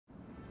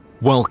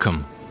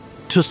Welcome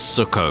to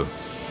Suco.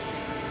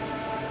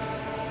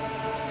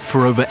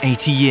 For over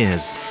 80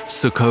 years,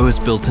 Suco has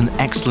built an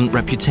excellent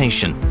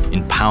reputation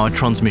in power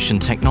transmission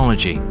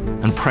technology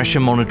and pressure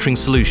monitoring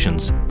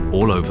solutions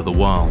all over the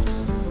world.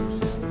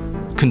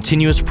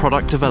 Continuous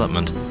product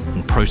development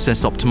and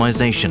process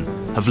optimization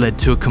have led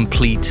to a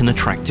complete and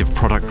attractive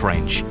product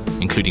range,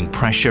 including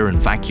pressure and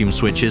vacuum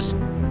switches,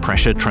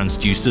 pressure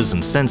transducers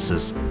and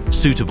sensors,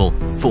 suitable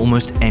for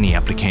almost any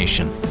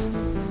application.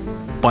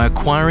 By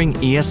acquiring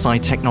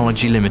ESI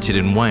Technology Limited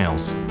in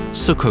Wales,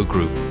 Suco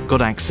Group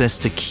got access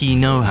to key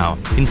know-how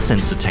in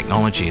sensor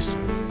technologies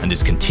and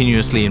is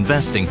continuously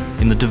investing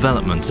in the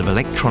development of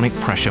electronic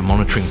pressure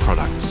monitoring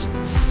products.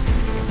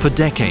 For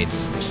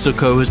decades,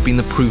 Suco has been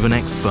the proven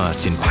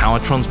expert in power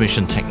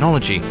transmission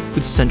technology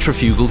with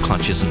centrifugal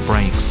clutches and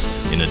brakes.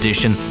 In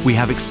addition, we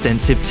have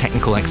extensive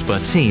technical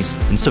expertise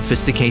and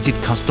sophisticated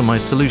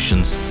customized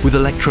solutions with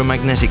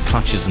electromagnetic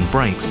clutches and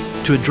brakes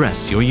to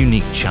address your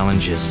unique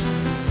challenges.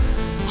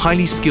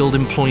 Highly skilled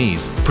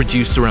employees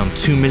produce around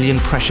 2 million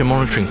pressure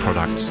monitoring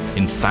products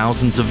in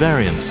thousands of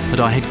variants at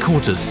our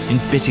headquarters in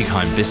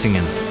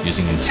Bietigheim-Bissingen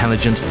using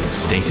intelligent,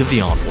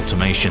 state-of-the-art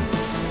automation.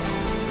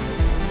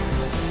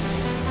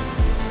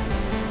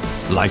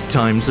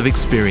 Lifetimes of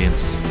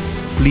experience,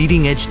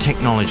 leading-edge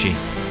technology,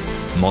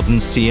 modern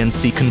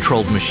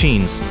CNC-controlled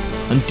machines,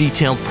 and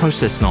detailed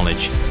process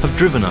knowledge have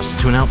driven us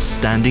to an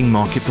outstanding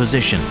market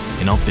position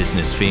in our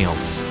business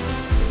fields.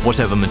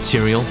 Whatever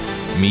material,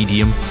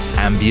 medium,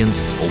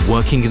 ambient, or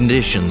working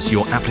conditions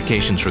your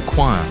applications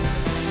require,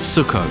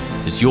 Suco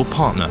is your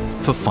partner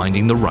for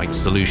finding the right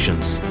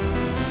solutions.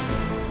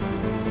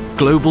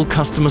 Global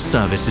customer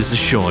service is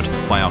assured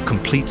by our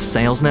complete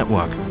sales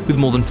network with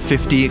more than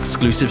 50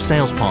 exclusive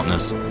sales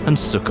partners and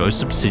Suco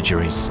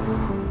subsidiaries.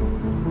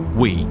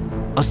 We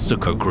are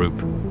Suco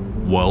Group,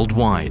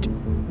 worldwide,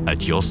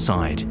 at your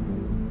side.